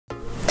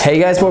Hey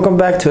guys, welcome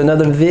back to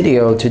another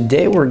video.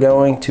 Today we're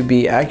going to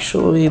be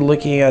actually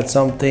looking at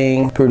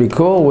something pretty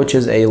cool, which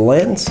is a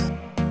lens.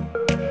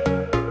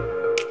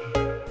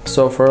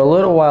 So for a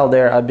little while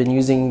there, I've been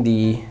using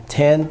the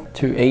 10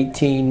 to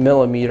 18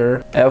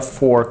 millimeter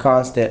f4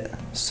 constant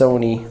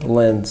Sony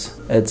lens.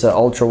 It's an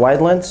ultra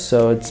wide lens,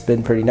 so it's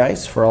been pretty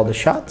nice for all the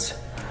shots.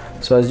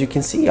 So as you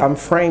can see, I'm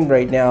framed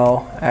right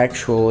now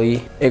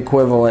actually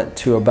equivalent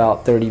to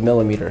about 30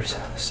 millimeters.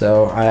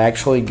 So I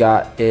actually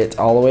got it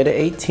all the way to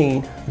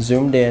 18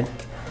 zoomed in,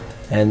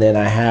 and then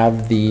I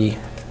have the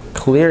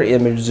clear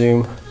image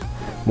zoom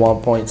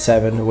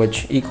 1.7,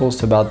 which equals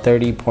to about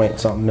 30 point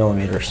something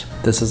millimeters.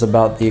 This is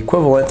about the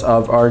equivalent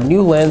of our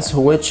new lens,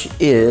 which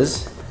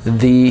is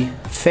the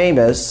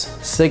famous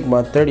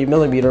Sigma 30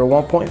 millimeter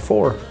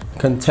 1.4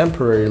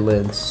 contemporary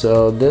lens.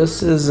 So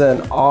this is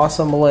an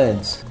awesome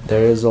lens.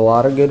 There is a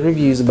lot of good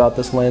reviews about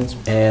this lens,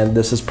 and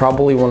this is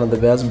probably one of the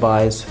best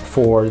buys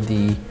for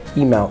the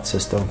E-mount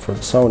system for the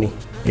Sony.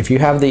 If you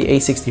have the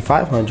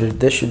a6500,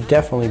 this should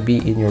definitely be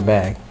in your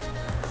bag.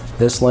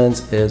 This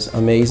lens is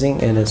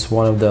amazing, and it's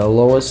one of the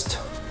lowest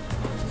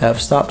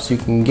f-stops you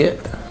can get.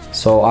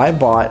 So I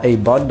bought a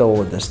bundle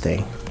with this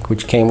thing,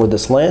 which came with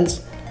this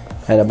lens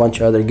and a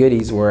bunch of other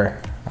goodies where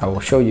I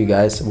will show you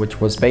guys,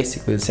 which was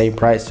basically the same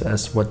price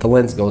as what the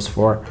lens goes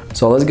for.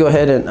 So let's go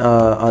ahead and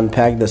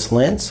unpack this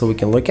lens so we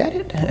can look at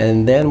it,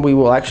 and then we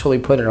will actually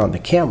put it on the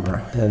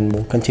camera and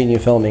we'll continue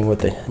filming with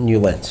the new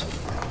lens.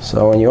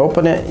 So when you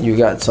open it, you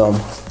got some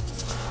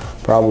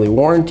probably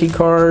warranty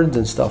cards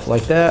and stuff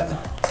like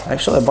that.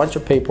 Actually a bunch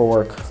of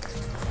paperwork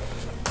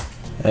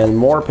and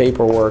more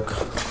paperwork.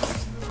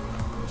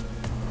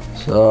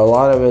 So a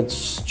lot of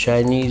it's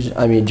Japanese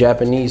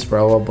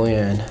probably,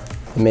 and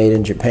made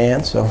in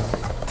Japan. So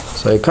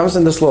it comes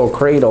in this little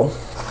cradle.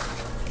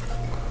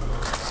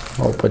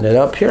 Open it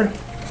up here.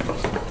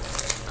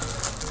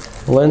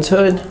 Lens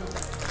hood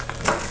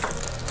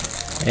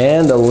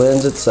and the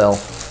lens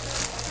itself.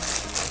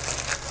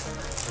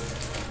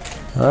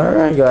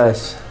 Alright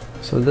guys,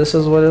 so this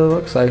is what it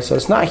looks like. So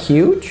it's not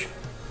huge,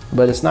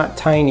 but it's not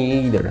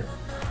tiny either.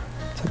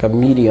 It's like a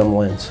medium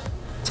lens.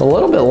 It's a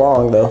little bit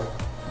long though.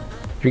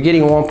 You're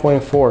getting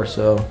 1.4,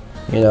 so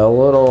you know, a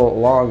little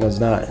long is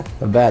not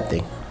a bad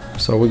thing.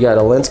 So we got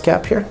a lens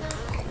cap here.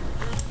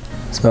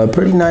 So a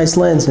pretty nice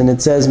lens, and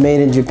it says made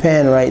in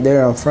Japan right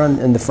there in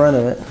the front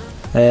of it.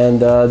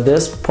 And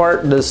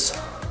this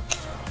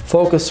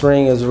focus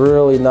ring is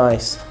really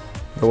nice.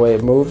 The way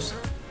it moves,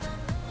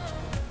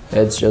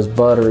 it's just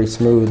buttery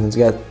smooth, and it's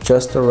got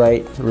just the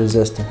right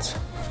resistance.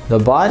 The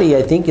body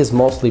I think is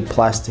mostly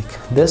plastic.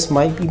 This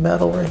might be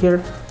metal right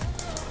here.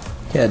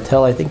 Can't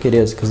tell, I think it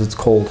is because it's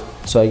cold.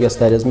 So I guess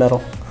that is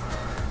metal.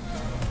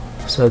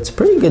 So it's a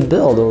pretty good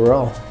build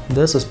overall.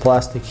 This is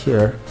plastic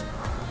here.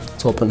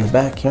 Let's open the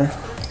back here.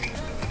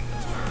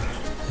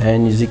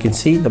 And as you can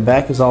see, the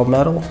back is all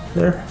metal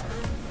there.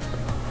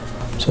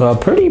 So a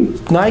pretty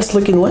nice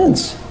looking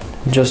lens,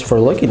 just for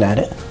looking at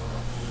it.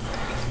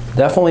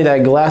 Definitely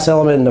that glass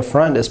element in the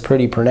front is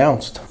pretty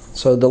pronounced.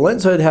 So the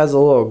lens hood has a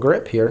little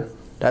grip here.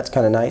 That's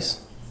kind of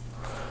nice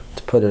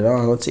to put it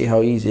on. Let's see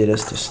how easy it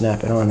is to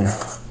snap it on there.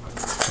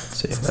 Let's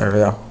see, there we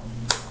go.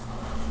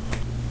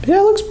 Yeah,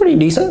 it looks pretty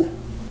decent.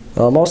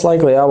 Most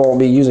likely I won't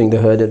be using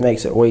the hood. It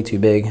makes it way too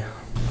big.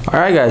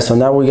 Alright guys, so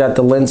now we got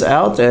the lens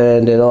out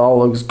and it all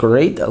looks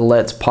great.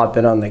 Let's pop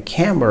it on the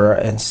camera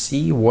and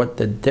see what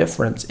the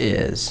difference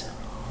is.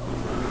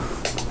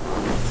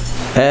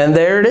 And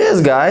there it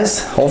is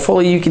guys.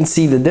 Hopefully you can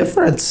see the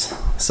difference.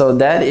 So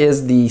that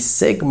is the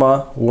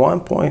Sigma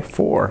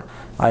 1.4.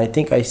 I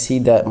think I see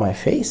that my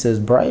face is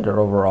brighter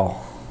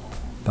overall,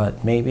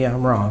 but maybe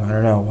I'm wrong. I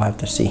don't know, we'll have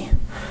to see.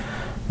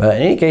 But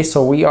in any case,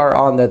 so we are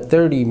on the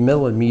 30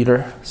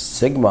 millimeter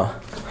Sigma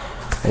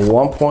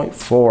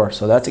 1.4,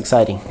 so that's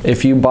exciting.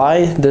 If you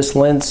buy this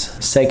lens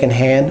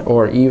secondhand,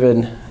 or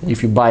even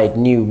if you buy it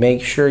new,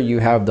 make sure you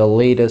have the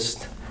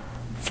latest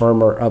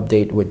firmware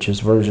update, which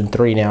is version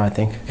 3 now, I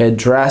think. It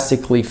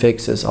drastically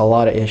fixes a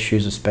lot of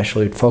issues,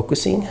 especially with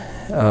focusing,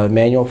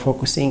 manual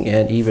focusing,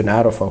 and even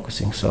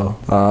autofocusing. So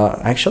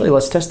actually,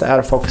 let's test the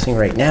autofocusing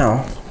right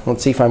now.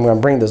 Let's see if I'm going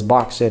to bring this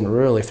box in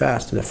really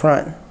fast to the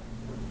front.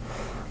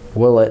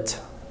 Will it?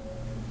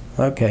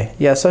 Okay,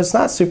 yeah, so it's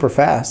not super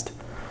fast,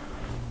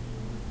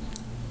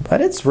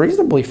 but it's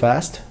reasonably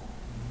fast.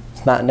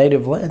 It's not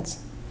native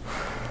lens.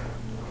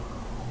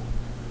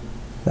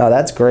 Now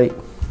that's great.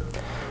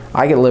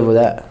 I can live with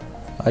that.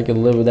 I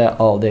can live with that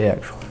all day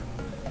actually.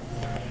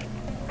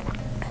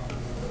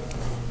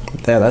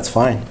 Yeah, that's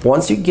fine.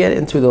 Once you get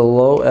into the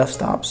low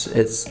f-stops,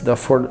 it's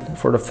for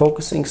the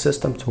focusing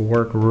system to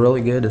work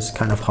really good, it's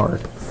kind of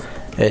hard.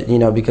 You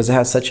know, because it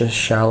has such a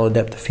shallow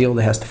depth of field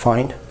it has to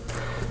find.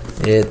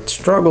 It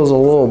struggles a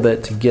little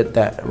bit to get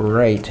that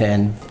right,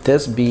 and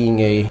this being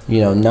a, you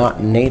know,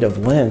 not native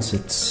lens,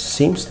 it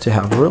seems to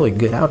have really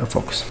good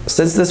autofocus.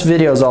 Since this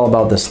video is all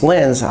about this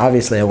lens,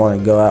 obviously I want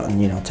to go out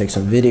and, you know, take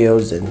some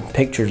videos and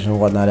pictures and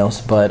whatnot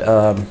else, but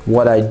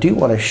what I do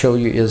want to show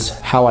you is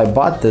how I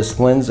bought this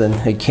lens, and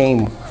it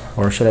came,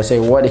 or should I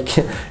say what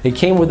it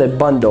came with a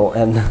bundle,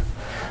 and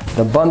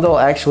The bundle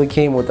actually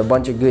came with a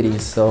bunch of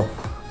goodies, so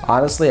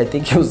honestly I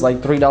think it was like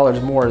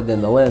 $3 more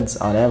than the lens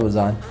on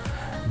Amazon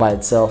by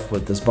itself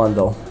with this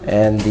bundle.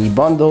 And the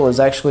bundle is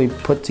actually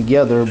put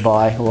together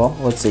by, well,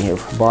 let's see here,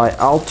 by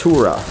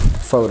Altura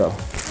Photo.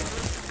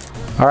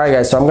 Alright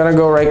guys, so I'm gonna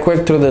go right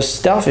quick through this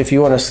stuff. If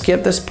you want to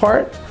skip this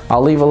part,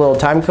 I'll leave a little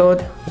time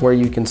code where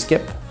you can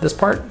skip this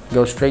part,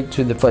 go straight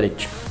to the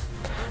footage.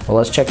 Well,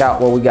 let's check out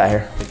what we got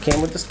here. It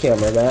came with this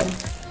camera, man.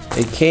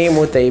 It came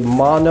with a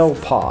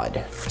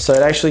monopod. So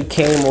it actually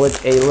came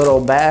with a little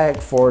bag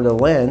for the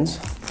lens.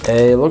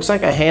 It looks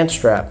like a hand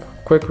strap,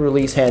 quick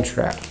release hand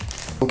strap.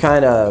 Some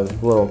kind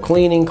of little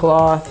cleaning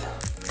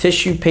cloth,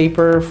 tissue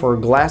paper for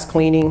glass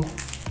cleaning,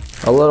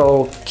 a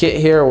little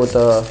kit here with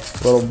a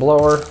little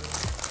blower,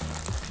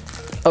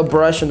 a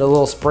brush and a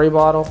little spray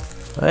bottle.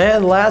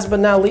 And last but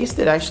not least,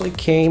 it actually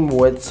came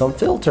with some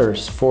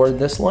filters for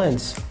this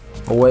lens,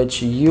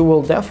 which you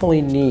will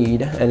definitely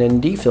need an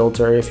ND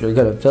filter if you're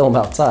gonna film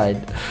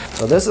outside.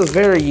 So this is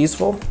very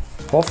useful.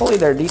 Hopefully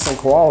they're decent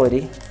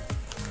quality.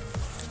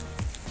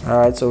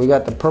 Alright, so we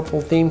got the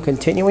purple theme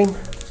continuing.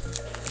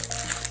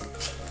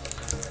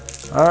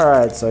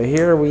 Alright, so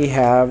here we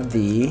have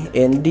the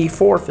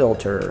ND4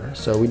 filter.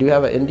 So we do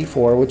have an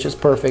ND4, which is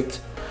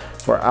perfect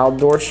for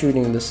outdoor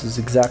shooting. This is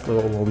exactly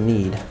what we'll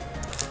need.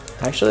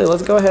 Actually,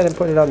 let's go ahead and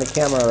put it on the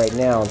camera right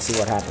now and see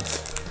what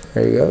happens.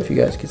 There you go, if you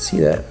guys can see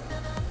that.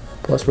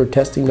 Plus we're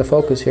testing the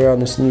focus here on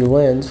this new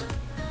lens.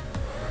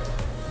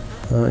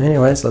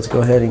 Anyways, let's go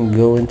ahead and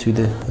go into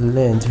the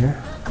lens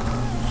here.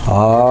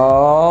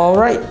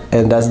 Alright,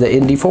 and that's the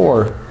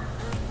ND4.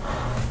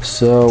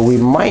 So we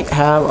might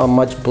have a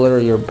much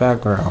blurrier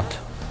background.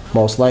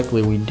 Most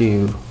likely we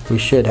do. We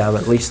should have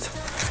at least,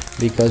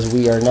 because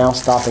we are now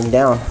stopping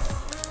down,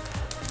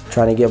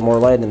 trying to get more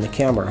light in the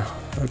camera.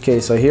 Okay,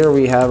 so here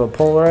we have a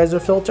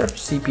polarizer filter,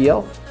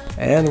 CPL,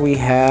 and we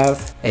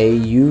have a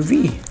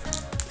UV.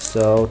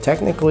 So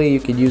technically you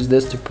could use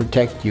this to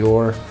protect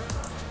your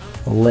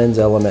lens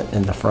element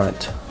in the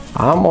front.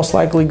 I'm most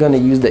likely going to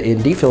use the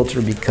ND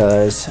filter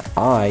because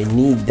I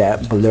need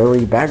that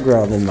blurry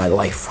background in my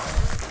life.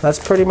 That's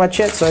pretty much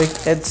it. So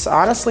it's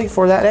honestly,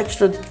 for that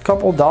extra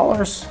couple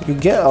dollars, you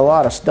get a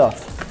lot of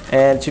stuff.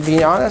 And to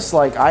be honest,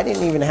 like, I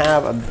didn't even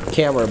have a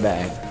camera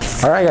bag.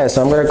 Alright guys,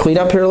 so I'm going to clean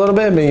up here a little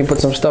bit, maybe put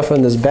some stuff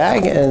in this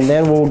bag, and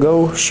then we'll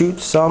go shoot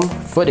some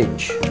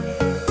footage.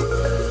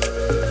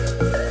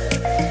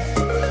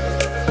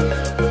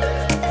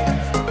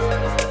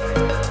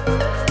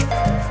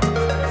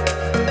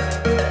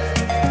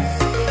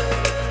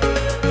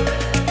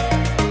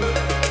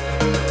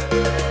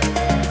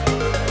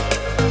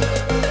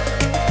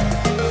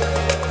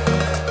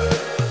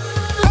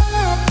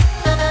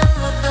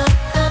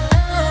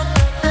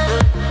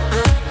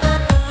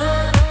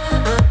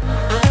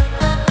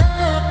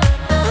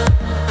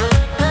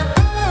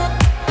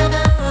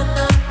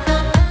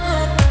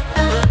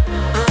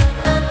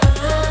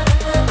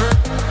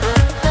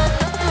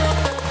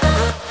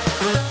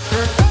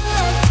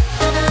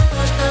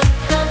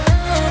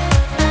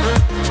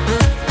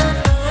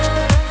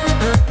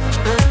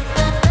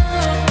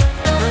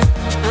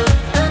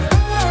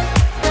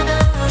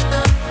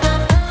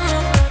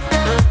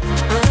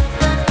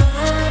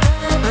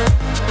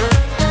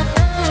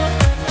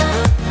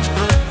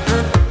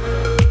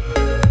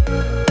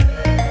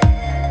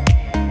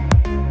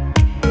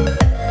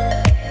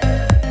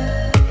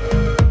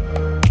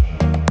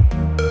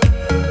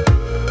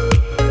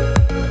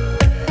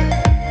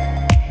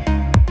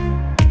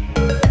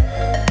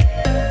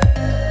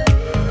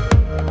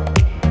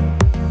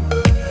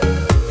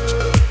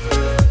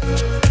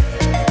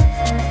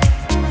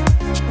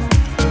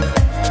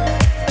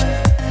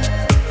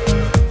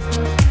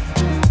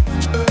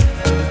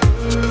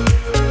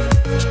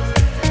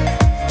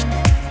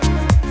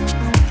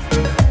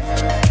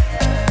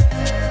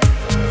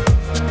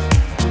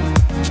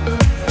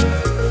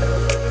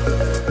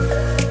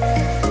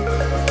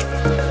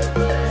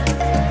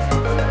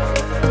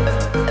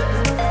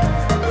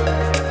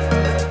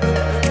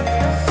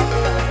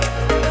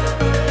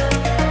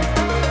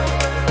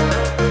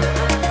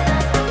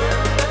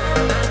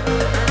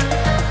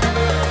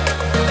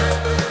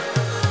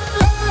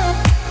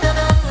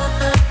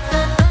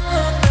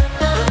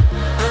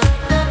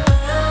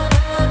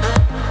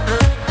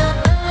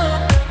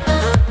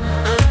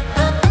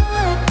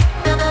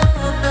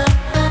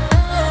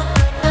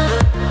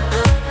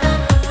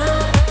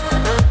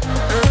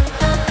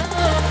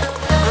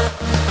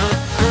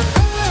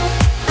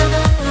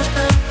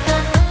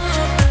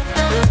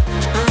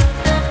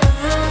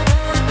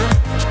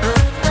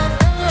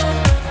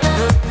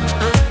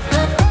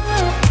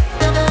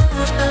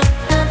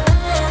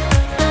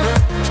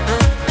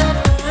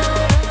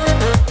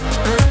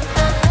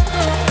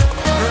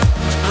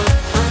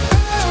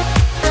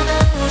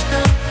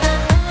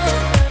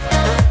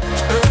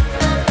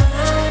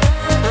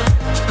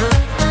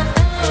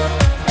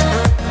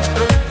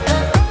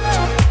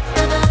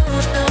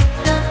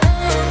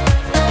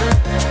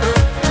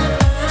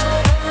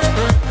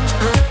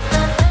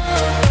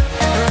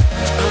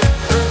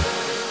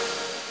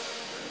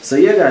 So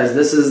yeah guys,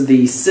 this is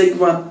the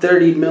Sigma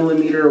 30mm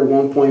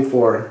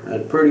 1.4. A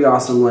pretty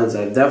awesome lens.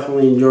 I've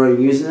definitely enjoyed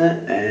using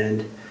it,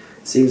 and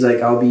seems like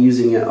I'll be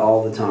using it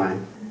all the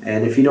time.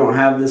 And if you don't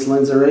have this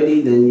lens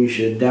already, then you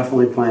should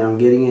definitely plan on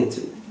getting it. It's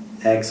an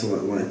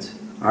excellent lens.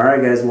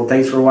 Alright guys, well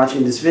thanks for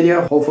watching this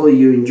video. Hopefully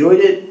you enjoyed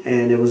it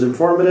and it was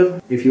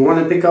informative. If you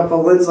want to pick up a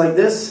lens like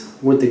this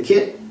with the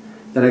kit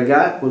that I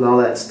got with all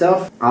that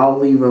stuff, I'll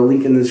leave a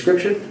link in the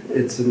description.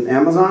 It's on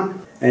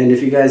Amazon. And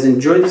if you guys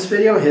enjoyed this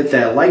video, hit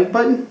that like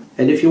button.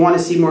 And if you want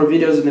to see more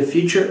videos in the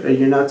future and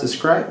you're not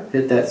subscribed,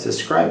 hit that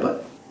subscribe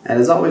button. And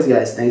as always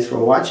guys, thanks for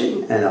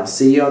watching, and I'll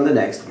see you on the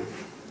next one.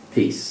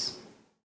 Peace.